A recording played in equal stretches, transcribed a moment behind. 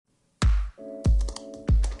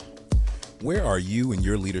Where are you in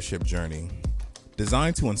your leadership journey?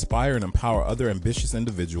 Designed to inspire and empower other ambitious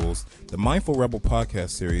individuals, the Mindful Rebel podcast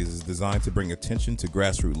series is designed to bring attention to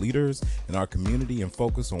grassroots leaders in our community and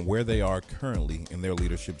focus on where they are currently in their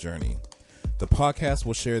leadership journey. The podcast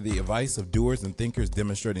will share the advice of doers and thinkers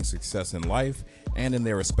demonstrating success in life and in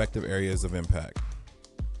their respective areas of impact.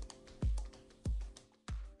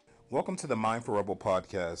 Welcome to the Mindful Rebel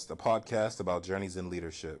podcast, a podcast about journeys in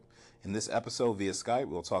leadership. In this episode via Skype,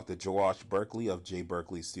 we'll talk to Joash Berkeley of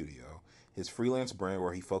Berkeley Studio, his freelance brand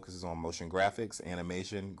where he focuses on motion graphics,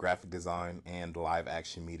 animation, graphic design, and live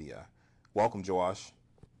action media. Welcome, Joash.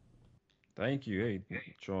 Thank you. Hey,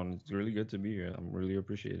 Sean, it's really good to be here. I'm really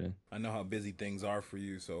appreciating it. I know how busy things are for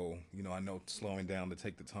you, so I know slowing down to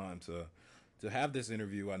take the time to have this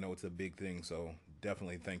interview. I know it's a big thing, so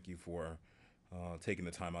definitely thank you for taking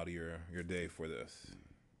the time out of your day for this.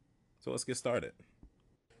 So let's get started.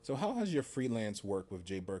 So how has your freelance work with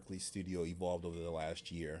Berkeley Studio evolved over the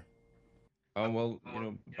last year?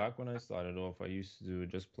 Back when I started off, I used to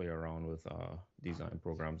just play around with design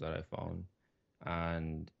programs that I found,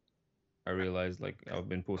 and I realized like I've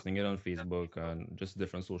been posting it on Facebook and just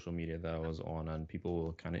different social media that I was on, and people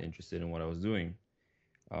were kind of interested in what I was doing.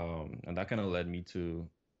 And that kind of led me to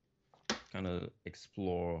kind of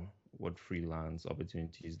explore what freelance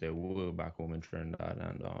opportunities there were back home in Trinidad,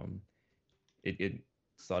 and it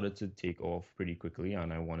started to take off pretty quickly,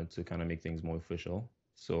 and I wanted to kind of make things more official.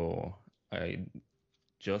 So I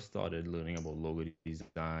just started learning about logo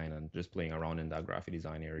design and just playing around in that graphic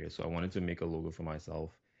design area. So I wanted to make a logo for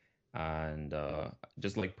myself and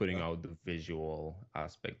just like putting out the visual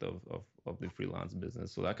aspect of the freelance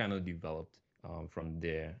business. So that kind of developed from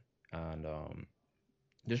there. And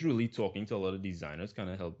just really talking to a lot of designers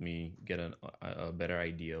kind of helped me get a better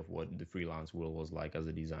idea of what the freelance world was like as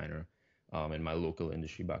a designer in my local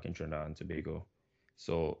industry back in Trinidad and Tobago.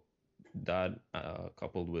 So that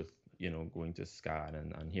coupled with going to SCAD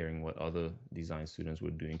and hearing what other design students were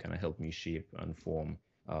doing kind of helped me shape and form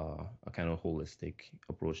a kind of holistic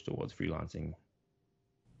approach towards freelancing.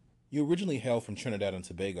 You originally hail from Trinidad and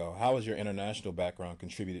Tobago. How has your international background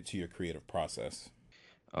contributed to your creative process?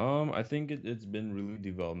 I think it's been really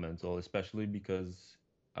developmental, especially because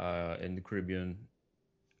in the Caribbean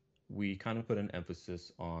we kind of put an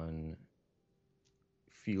emphasis on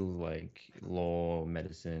fields like law,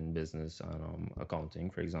 medicine, business, and accounting,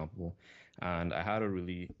 for example. And I had a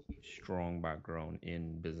really strong background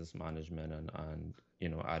in business management and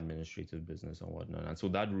administrative business and whatnot. And so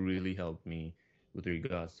that really helped me with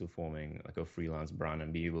regards to forming like a freelance brand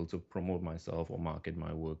and be able to promote myself or market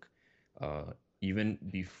my work, uh, even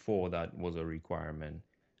before that was a requirement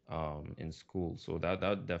in school. So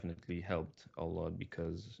that definitely helped a lot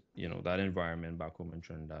because that environment back home in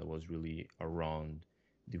Trinidad was really around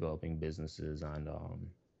developing businesses and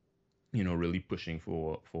really pushing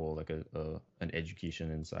for like a an education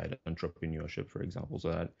inside entrepreneurship, for example.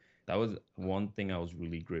 So that was one thing I was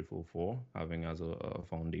really grateful for having as a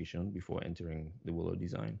foundation before entering the world of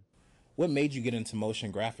design. What made you get into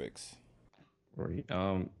motion graphics? Right.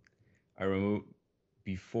 I remember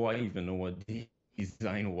before I even know what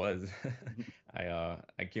design was, I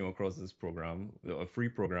came across this program, a free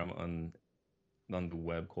program on the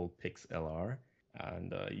web called PixLR,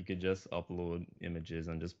 and you could just upload images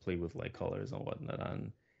and just play with like colors and whatnot.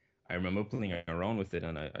 And I remember playing around with it,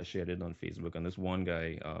 and I shared it on Facebook. And this one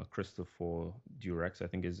guy, Christopher Durex, I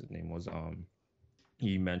think his name was,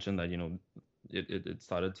 he mentioned that it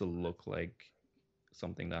started to look like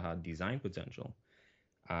something that had design potential.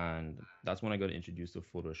 And that's when I got introduced to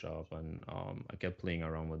Photoshop, and I kept playing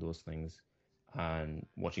around with those things and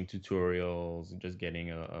watching tutorials, just getting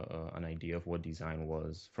an idea of what design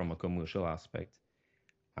was from a commercial aspect.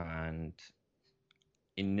 And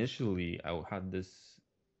initially, I had this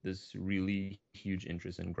really huge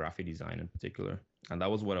interest in graphic design in particular, and that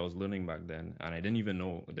was what I was learning back then. And I didn't even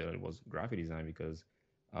know that it was graphic design because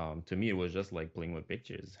to me it was just like playing with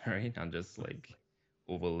pictures, right? And just like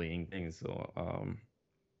overlaying things. So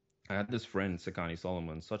I had this friend, Sakani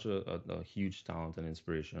Solomon, such a huge talent and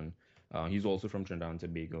inspiration. He's also from Trinidad and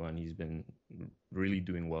Tobago, and he's been really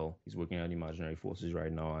doing well. He's working at Imaginary Forces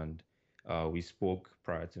right now, and we spoke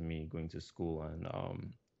prior to me going to school,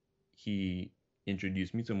 and he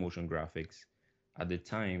introduced me to motion graphics. At the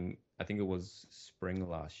time, I think it was spring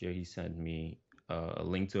last year, he sent me a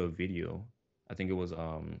link to a video. I think it was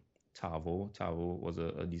Tavo. Tavo was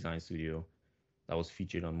a design studio that was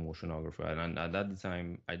featured on Motionographer. And at that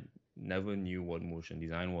time, I never knew what motion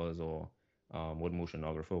design was or what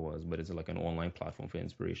Motionographer was, but it's like an online platform for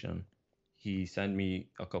inspiration. He sent me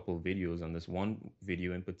a couple of videos, and this one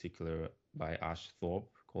video in particular by Ash Thorpe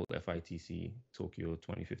called FITC Tokyo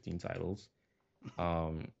 2015 titles.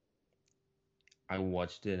 Um, I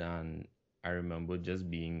watched it and I remember just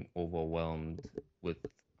being overwhelmed with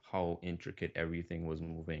how intricate everything was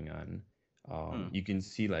moving, and Hmm. you can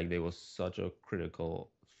see like there was such a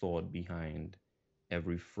critical thought behind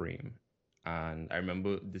every frame. And I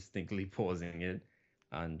remember distinctly pausing it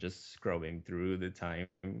and just scrubbing through the time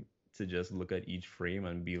to just look at each frame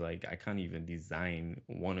and be like, I can't even design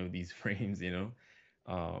one of these frames, you know?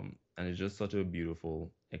 And it's just such a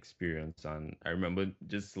beautiful experience. And I remember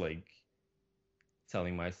just like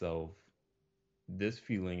telling myself, this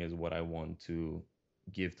feeling is what I want to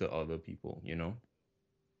give to other people, you know?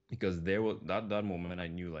 Because there was that moment I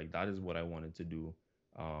knew like that is what I wanted to do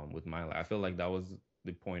with my life. I felt like that was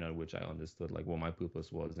the point at which I understood like what my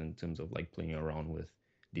purpose was in terms of like playing around with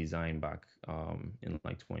design back in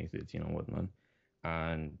like 2013 and whatnot.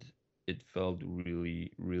 And it felt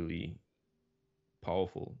really, really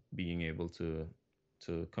powerful being able to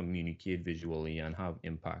communicate visually and have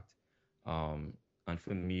impact. And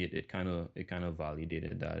for me, it kind of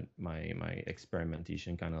validated that my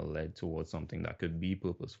experimentation kind of led towards something that could be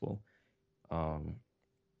purposeful. Um,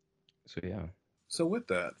 so yeah. So, with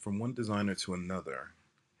that, from one designer to another,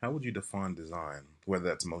 how would you define design, whether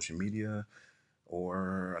that's motion media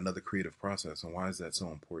or another creative process, and why is that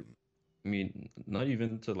so important? I mean, not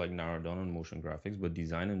even to like narrow down on motion graphics, but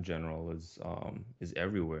design in general is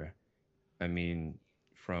everywhere. I mean,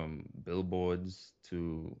 from billboards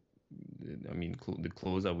to, I mean, the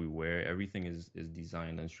clothes that we wear, everything is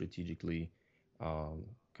designed and strategically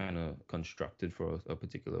kind of constructed for a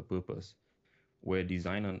particular purpose. Where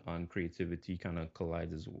design and creativity kind of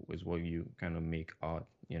collides is what you kind of make art,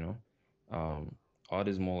 you know? Um, Art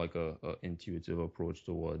is more like a intuitive approach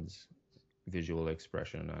towards visual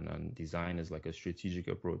expression, and design is like a strategic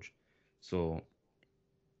approach. So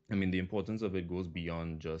I mean, the importance of it goes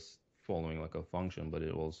beyond just following like a function, but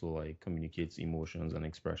it also like communicates emotions and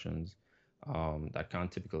expressions that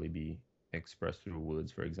can't typically be expressed through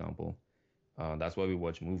words, for example. That's why we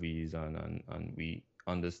watch movies, and we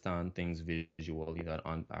understand things visually that aren't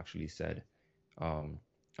actually said. Um,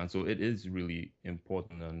 and so it is really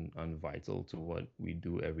important and vital to what we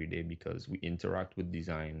do every day because we interact with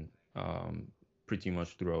design pretty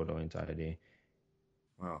much throughout our entire day.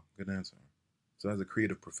 Wow, good answer. So, as a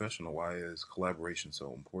creative professional, why is collaboration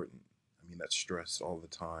so important? I mean, that's stressed all the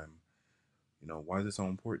time. Why is it so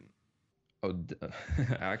important? Oh,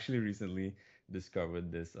 I actually recently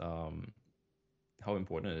discovered this, how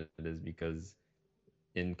important it is because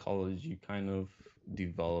in college you kind of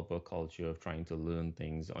develop a culture of trying to learn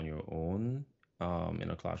things on your own,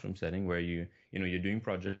 in a classroom setting where you're doing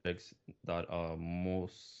projects that are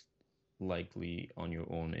most likely on your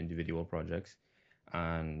own individual projects.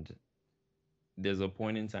 And there's a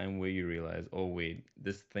point in time where you realize, oh wait,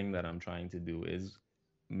 this thing that I'm trying to do is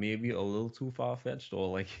maybe a little too far-fetched or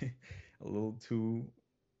like a little too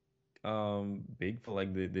big for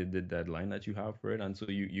like the deadline that you have for it. And so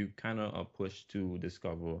you kind of are pushed to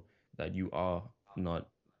discover that you are not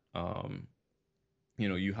um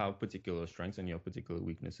you have particular strengths and you have particular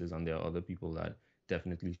weaknesses, and there are other people that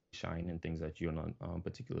definitely shine in things that you're not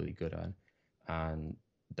particularly good at. And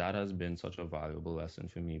that has been such a valuable lesson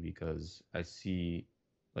for me because I see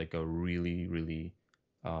like a really, really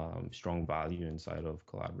strong value inside of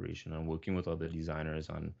collaboration and working with other designers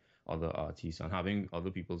and other artists and having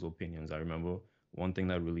other people's opinions. I remember one thing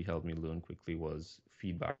that really helped me learn quickly was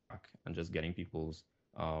feedback and just getting people's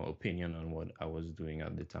opinion on what I was doing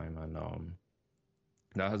at the time. And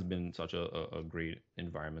that has been such a great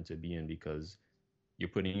environment to be in because you're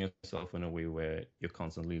putting yourself in a way where you're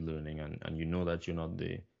constantly learning, and you know that you're not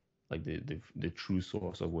the true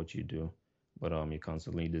source of what you do, but you're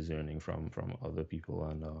constantly discerning from other people.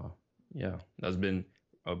 And yeah, that's been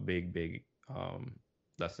a big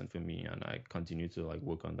lesson for me, and I continue to like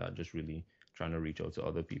work on that, just really trying to reach out to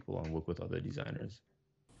other people and work with other designers.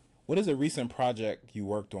 What is a recent project you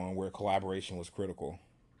worked on where collaboration was critical?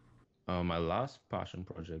 My last passion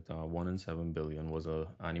project, 1 in 7 billion, was a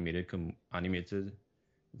animated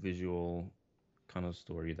visual kind of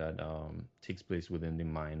story that takes place within the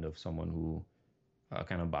mind of someone who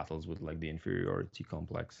kind of battles with like the inferiority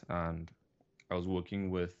complex. And I was working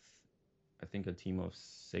with, I think, a team of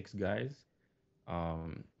 6 guys.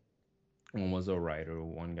 Um, One was a writer,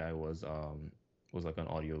 one guy was like an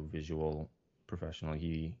audio visual professional.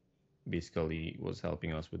 He basically was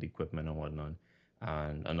helping us with equipment and whatnot,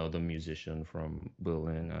 and another musician from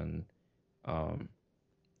Berlin. And um,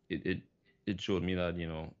 it it showed me that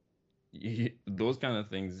those kind of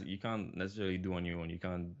things you can't necessarily do on your own. You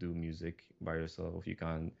can't do music by yourself. You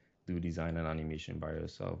can't do design and animation by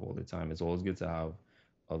yourself all the time. It's always good to have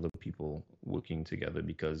other people working together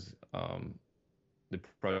because the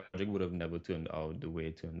project would have never turned out the way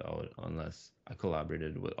it turned out unless I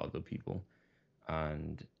collaborated with other people.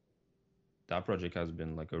 And that project has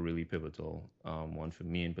been like a really pivotal one for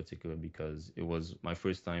me in particular because it was my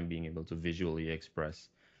first time being able to visually express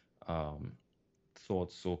um,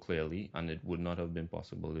 thoughts so clearly, and it would not have been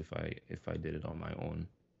possible if I did it on my own.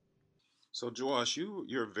 So, Joash,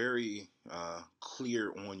 you're very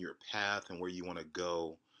clear on your path and where you want to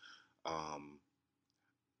go. Um,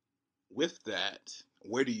 with that,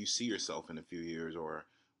 where do you see yourself in a few years, or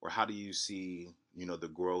how do you see the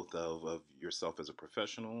growth of yourself as a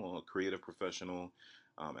professional, a creative professional,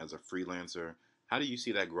 as a freelancer? How do you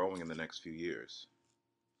see that growing in the next few years?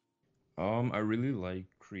 I really like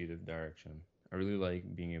creative direction. I really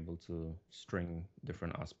like being able to string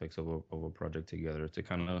different aspects of a project together to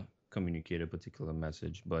kind of communicate a particular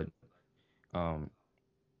message. But um,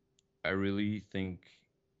 I really think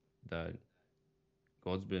that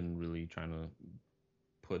God's been really trying to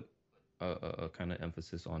put a kind of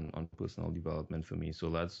emphasis on personal development for me. So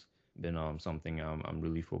that's been something I'm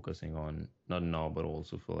really focusing on, not now, but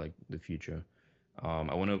also for like the future.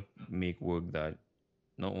 I want to make work that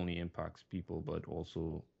not only impacts people, but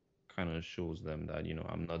also kind of shows them that,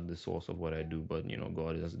 I'm not the source of what I do, but,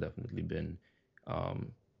 God has definitely been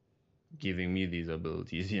um, giving me these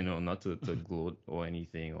abilities, not to gloat or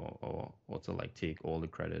anything or to like take all the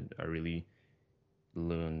credit. I really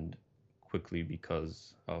learned quickly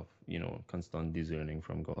because of, constant discerning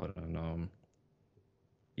from God. And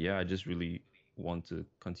yeah, I just really want to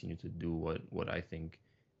continue to do what I think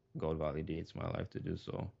God validates my life to do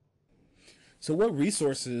so. So, what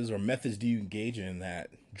resources or methods do you engage in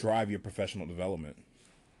that drive your professional development?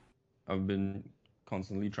 I've been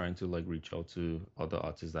constantly trying to like reach out to other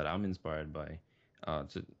artists that I'm inspired by,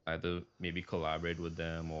 to either maybe collaborate with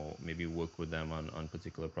them or maybe work with them on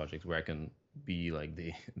particular projects where I can be like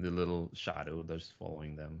the the little shadow that's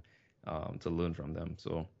following them, to learn from them.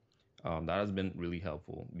 So that has been really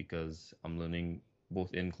helpful because I'm learning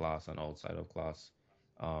both in class and outside of class,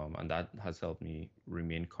 and that has helped me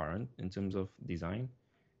remain current in terms of design.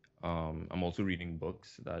 I'm also reading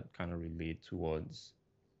books that kind of relate towards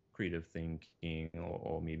creative thinking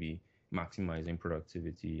or maybe maximizing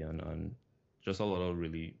productivity and just a lot of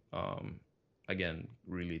really again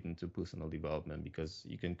relating to personal development because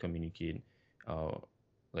you can communicate uh,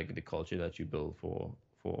 like the culture that you build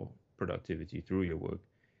for productivity through your work.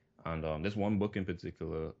 And there's one book in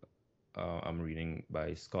particular I'm reading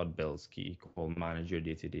by Scott Belsky called Manage Your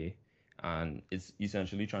Day to Day. And it's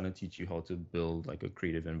essentially trying to teach you how to build like a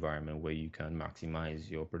creative environment where you can maximize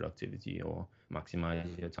your productivity or maximize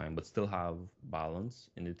your time, but still have balance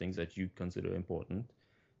in the things that you consider important.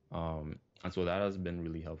 And so that has been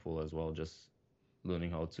really helpful as well, just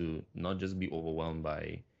learning how to not just be overwhelmed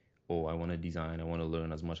by, oh, I want to design, I want to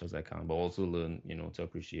learn as much as I can, but also learn, to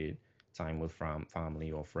appreciate time with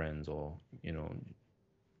family or friends or,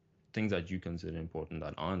 things that you consider important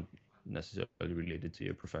that aren't necessarily related to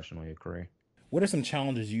your profession or your career. What are some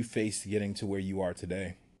challenges you faced getting to where you are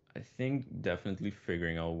today? I think definitely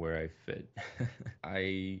figuring out where I fit.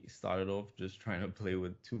 I started off just trying to play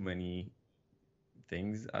with too many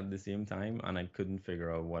things at the same time, and I couldn't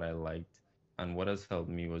figure out what I liked. And what has helped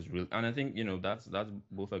me was real, and I think that's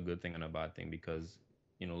both a good thing and a bad thing because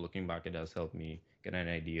looking back, it has helped me get an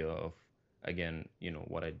idea of again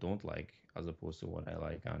what I don't like as opposed to what I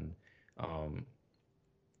like, and um,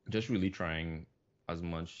 just really trying as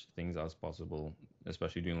much things as possible,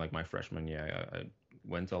 especially during like my freshman year. I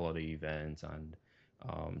went to a lot of events and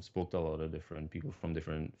spoke to a lot of different people from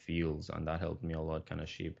different fields, and that helped me a lot kind of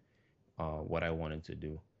shape what I wanted to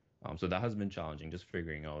do. So that has been challenging, just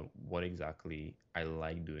figuring out what exactly I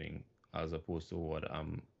like doing as opposed to what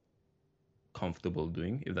I'm comfortable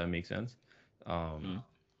doing, if that makes sense. Um, Mm.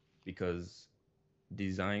 because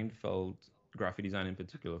design felt graphic design in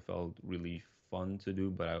particular felt really fun to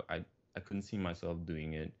do, but I couldn't see myself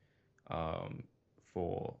doing it um,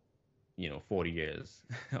 for 40 years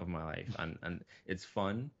of my life. And it's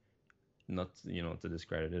fun, not to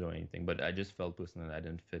discredit it or anything, but I just felt personally that I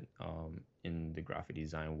didn't fit in the graphic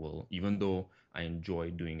design world. Even though I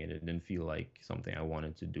enjoyed doing it, it didn't feel like something I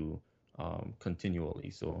wanted to do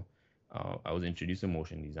continually. So I was introduced to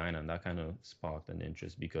motion design, and that kind of sparked an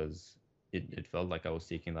interest because it felt like I was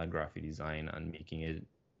taking that graphic design and making it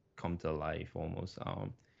come to life almost.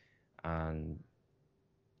 And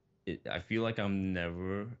I feel like I'm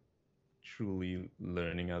never truly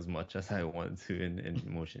learning as much as I want to in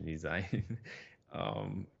motion design.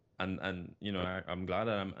 Um, and I'm glad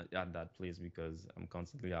that I'm at that place because I'm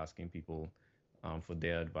constantly asking people for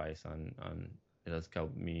their advice, and it has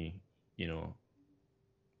helped me, you know,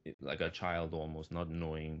 like a child almost, not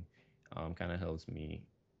knowing, kind of helps me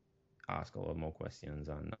ask a lot more questions,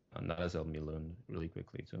 and that has helped me learn really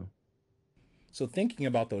quickly too. So, thinking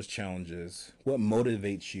about those challenges, what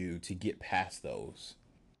motivates you to get past those?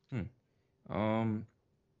 Hmm. Um,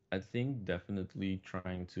 I think definitely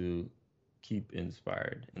trying to keep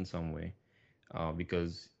inspired in some way,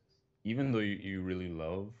 because even though you really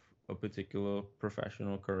love a particular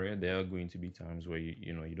professional career, there are going to be times where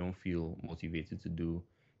you don't feel motivated to do,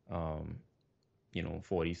 um,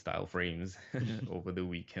 40 style frames over the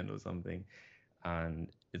weekend or something. And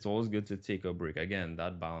it's always good to take a break. Again,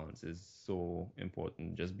 that balance is so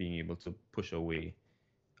important. Just being able to push away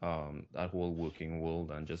that whole working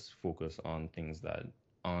world and just focus on things that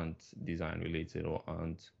aren't design related or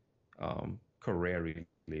aren't career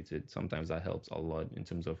related. Sometimes that helps a lot in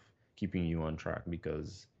terms of keeping you on track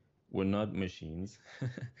because we're not machines.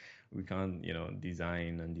 We can't,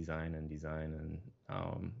 design and design and design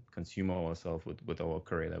and consume ourselves with our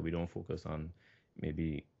career that we don't focus on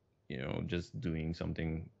maybe, just doing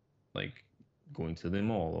something like going to the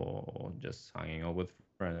mall or just hanging out with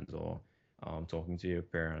friends or talking to your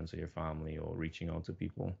parents or your family or reaching out to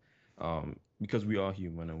people, because we are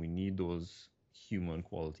human and we need those human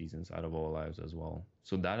qualities inside of our lives as well.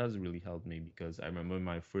 So that has really helped me because I remember in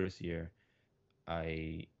my first year,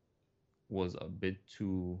 I was a bit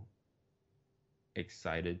too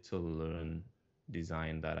excited to learn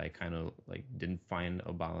design that I kind of like didn't find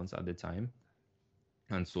a balance at the time.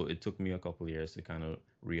 And so it took me a couple of years to kind of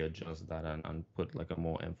readjust that and put like a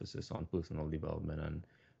more emphasis on personal development and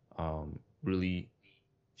really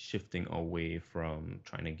shifting away from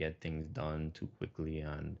trying to get things done too quickly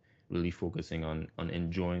and really focusing on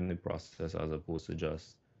enjoying the process as opposed to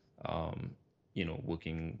just um,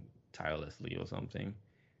 working tirelessly or something.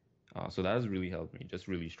 So that has really helped me, just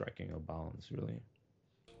really striking a balance, really.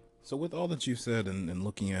 So, with all that you've said and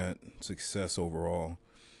looking at success overall,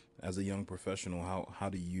 as a young professional, how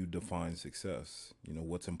do you define success?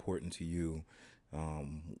 What's important to you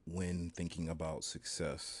when thinking about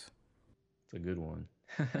success? It's a good one.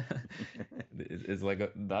 It's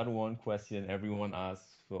like that one question everyone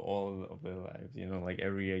asks for all of their lives, like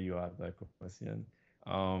every year you ask that question.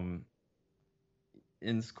 Um,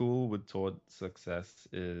 in school, we're taught success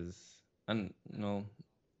is, and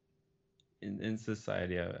in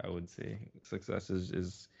society, I would say success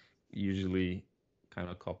is usually kind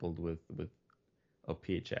of coupled with a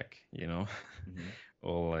paycheck, Hmm.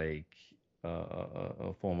 or like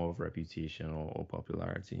a form of reputation or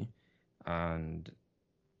popularity. And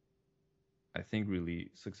I think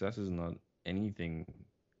really success is not anything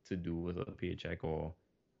to do with a paycheck or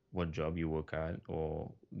what job you work at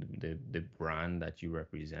or the brand that you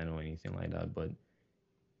represent or anything like that, but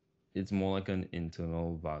it's more like an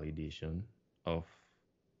internal validation of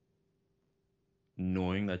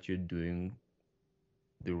knowing that you're doing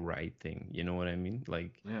the right thing. You know what I mean?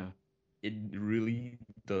 Like Yeah. it really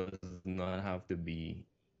does not have to be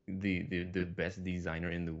the best designer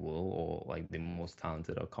in the world or like the most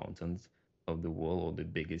talented accountant of the world or the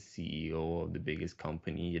biggest CEO of the biggest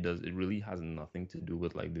company. It really has nothing to do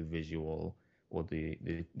with like the visual or the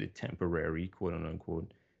temporary quote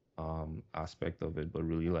unquote aspect of it, but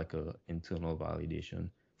really like a internal validation.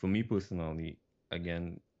 For me personally,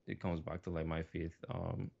 again, it comes back to like my faith.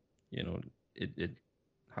 You know, it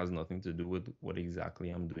has nothing to do with what exactly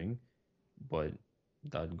I'm doing, but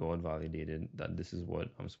that God validated that this is what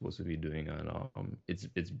I'm supposed to be doing, and it's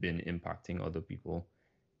been impacting other people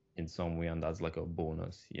in some way, and that's like a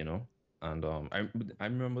bonus. And I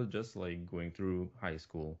remember just like going through high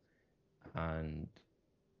school and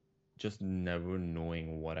just never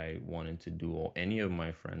knowing what I wanted to do, or any of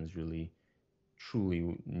my friends really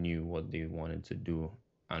truly knew what they wanted to do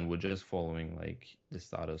and were just following like the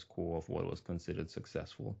status quo of what was considered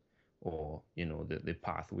successful or the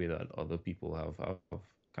pathway that other people have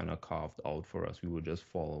kind of carved out for us. We were just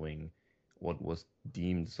following what was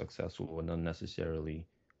deemed successful but not necessarily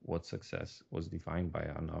what success was defined by.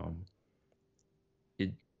 And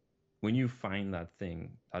it when you find that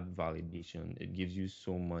thing, that validation, it gives you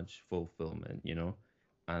so much fulfillment,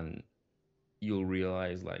 and you'll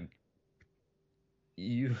realize like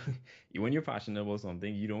you when you're passionate about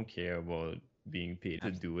something, you don't care about being paid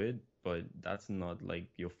to do it, but that's not like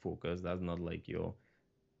your focus. That's not like your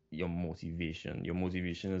motivation. Your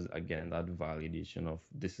motivation is again that validation of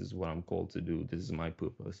this is what I'm called to do. This is my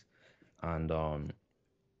purpose. And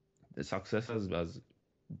the success has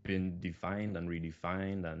been defined and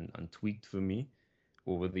redefined and tweaked for me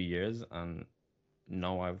over the years. And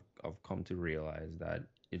now I've come to realize that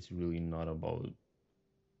it's really not about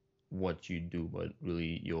what you do, but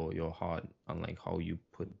really your heart and like how you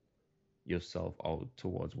put yourself out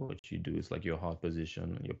towards what you do. It's like your heart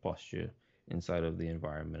position, your posture inside of the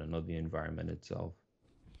environment and not the environment itself.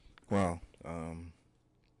 Wow.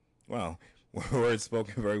 Wow. Words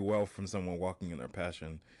spoken very well from someone walking in their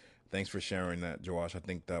passion. Thanks for sharing that, Joash. I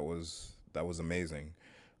think that was amazing.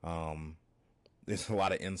 Um, there's a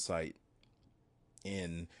lot of insight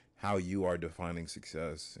in how you are defining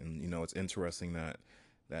success, and it's interesting that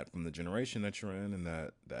from the generation that you're in, and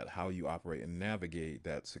that how you operate and navigate,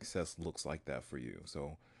 that success looks like that for you.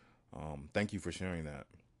 So, thank you for sharing that.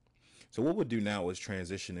 So what we'll do now is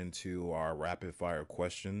transition into our rapid fire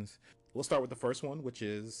questions. We'll start with the first one, which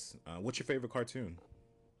is, what's your favorite cartoon?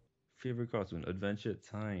 Favorite cartoon, Adventure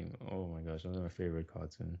Time. Oh my gosh, that's my favorite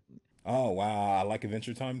cartoon. Oh wow, I like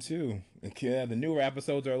Adventure Time too. Yeah, the newer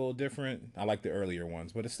episodes are a little different. I like the earlier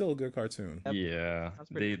ones, but it's still a good cartoon. Yep, Yeah, that's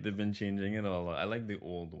pretty they've good. been changing it a lot. I like the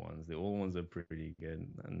old ones. The old ones are pretty good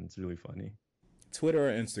and it's really funny. Twitter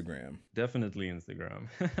or Instagram? Definitely Instagram.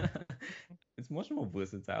 It's much more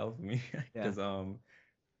versatile for me Yeah. because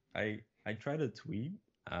I try to tweet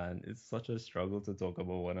and it's such a struggle to talk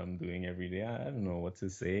about what I'm doing every day. I don't know what to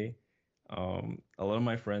say. A lot of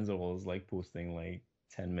my friends are always like posting like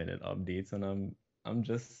 10-minute updates and I'm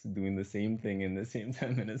just doing the same thing in the same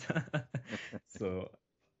 10 minutes. So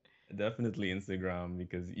definitely Instagram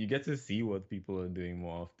because you get to see what people are doing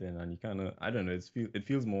more often and you kind of I don't know, it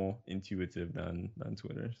feels more intuitive than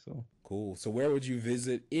Twitter. So, Cool. So where would you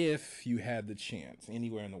visit if you had the chance?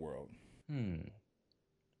 Anywhere in the world? hmm,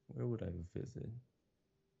 where would I visit?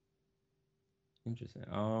 Interesting.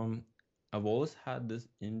 I've always had this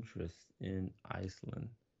interest in Iceland.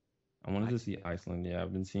 I wanted to see Iceland. Iceland. Yeah,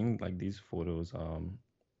 I've been seeing like these photos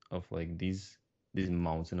of like these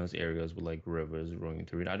mountainous areas with like rivers rolling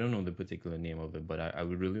through it. I don't know the particular name of it, but I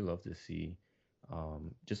would really love to see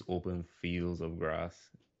just open fields of grass.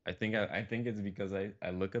 I think it's because I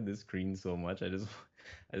look at the screen so much. I just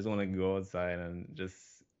want to go outside and just,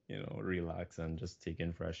 relax and just take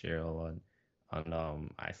in fresh air a lot. And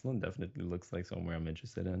Iceland definitely looks like somewhere I'm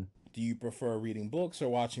interested in. Do you prefer reading books or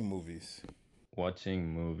watching movies? Watching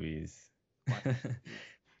movies. Watching movies.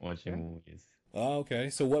 Watching Okay. movies. Oh, okay.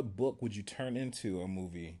 So what book would you turn into a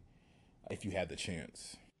movie if you had the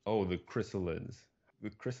chance? Oh, The Chrysalids. The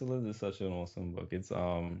Chrysalids is such an awesome book.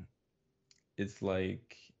 It's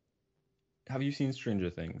like, have you seen Stranger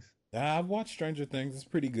Things? I've watched Stranger Things. It's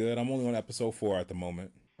pretty good. I'm only on episode 4 at the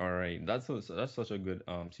moment. All right, that's such a good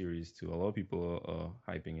series too. A lot of people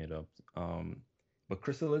are hyping it up. But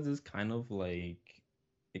Chrysalids is kind of like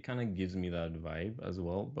it kind of gives me that vibe as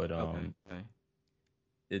well. But Okay. Okay.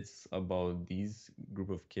 it's about these group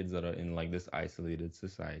of kids that are in like this isolated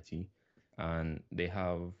society and they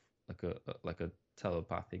have like a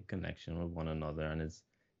telepathic connection with one another and it's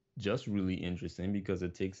just really interesting because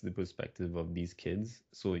it takes the perspective of these kids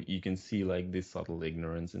so you can see like this subtle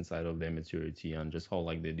ignorance inside of their maturity and just how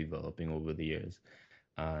like they're developing over the years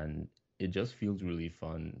and it just feels really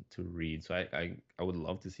fun to read so I would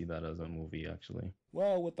love to see that as a movie actually.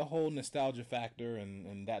 Well, with the whole nostalgia factor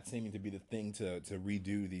and that seeming to be the thing to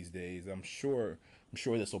redo these days, I'm sure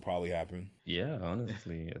this will probably happen. Yeah,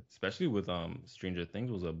 honestly, especially with Stranger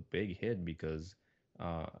Things was a big hit because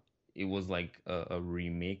uh it was like a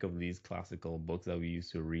remake of these classical books that we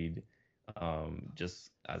used to read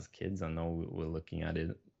just as kids and now we're looking at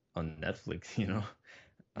it on Netflix, you know.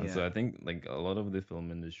 And so Yeah. I think like a lot of the film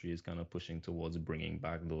industry is kind of pushing towards bringing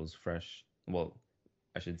back those fresh, well,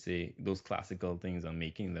 I should say those classical things and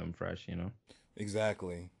making them fresh, you know.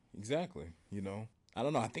 Exactly. Exactly. I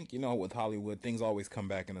don't know. I think with Hollywood, things always come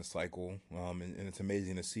back in a cycle, and it's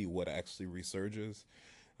amazing to see what actually resurges.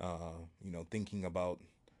 Thinking about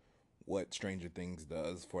what Stranger Things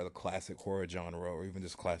does for the classic horror genre, or even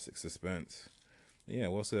just classic suspense. Yeah,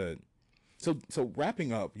 well said. So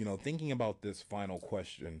wrapping up, thinking about this final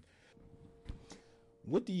question,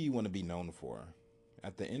 what do you want to be known for?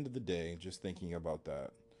 At the end of the day, just thinking about that,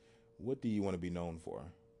 what do you want to be known for?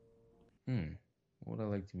 Hmm. What I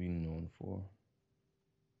like to be known for?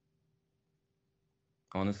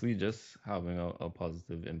 Honestly, just having a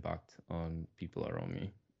positive impact on people around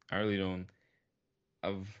me. I really don't.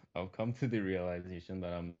 I've come to the realization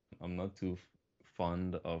that I'm not too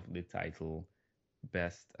fond of the title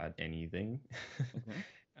best at anything. Okay.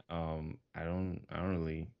 I don't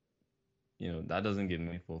really, that doesn't give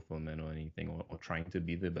me fulfillment or anything or trying to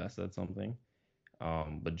be the best at something.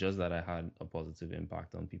 But just that I had a positive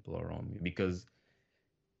impact on people around me because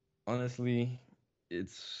honestly,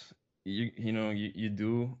 it's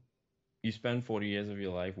you spend 40 years of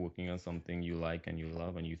your life working on something you like and you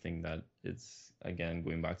love and you think that it's again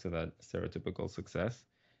going back to that stereotypical success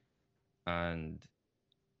and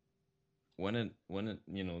when it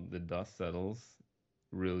the dust settles,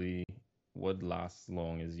 really what lasts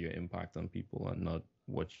long is your impact on people, and not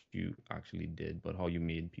what you actually did, but how you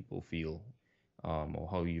made people feel, or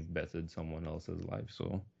how you've bettered someone else's life.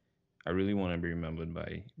 So I really want to be remembered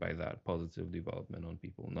by that positive development on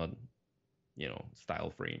people, not style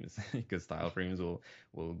frames, because style frames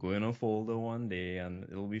will go in a folder one day and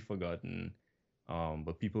it'll be forgotten.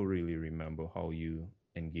 But people really remember how you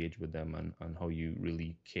engage with them, and how you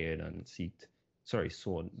really cared and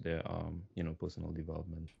sought their personal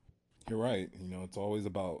development. You're right. It's always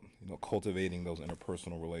about, cultivating those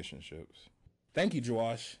interpersonal relationships. Thank you,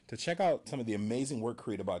 Joash. To check out some of the amazing work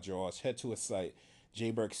created by Joash, head to his site,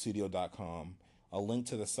 jberkstudio.com. A link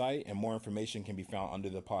to the site and more information can be found under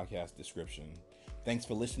the podcast description. Thanks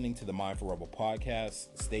for listening to the Mindful Rebel podcast.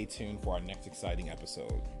 Stay tuned for our next exciting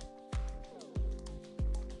episode.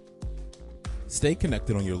 Stay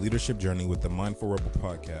connected on your leadership journey with the Mindful Rebel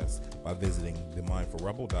podcast by visiting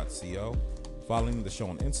themindfulrebel.co, following the show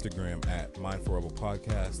on Instagram at Mindful Rebel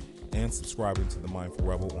Podcast, and subscribing to the Mindful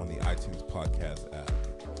Rebel on the iTunes podcast app.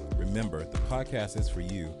 Remember, the podcast is for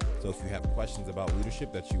you, so if you have questions about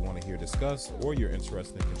leadership that you want to hear discussed, or you're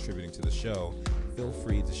interested in contributing to the show, feel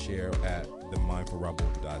free to share at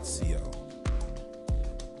themindfulrebel.co.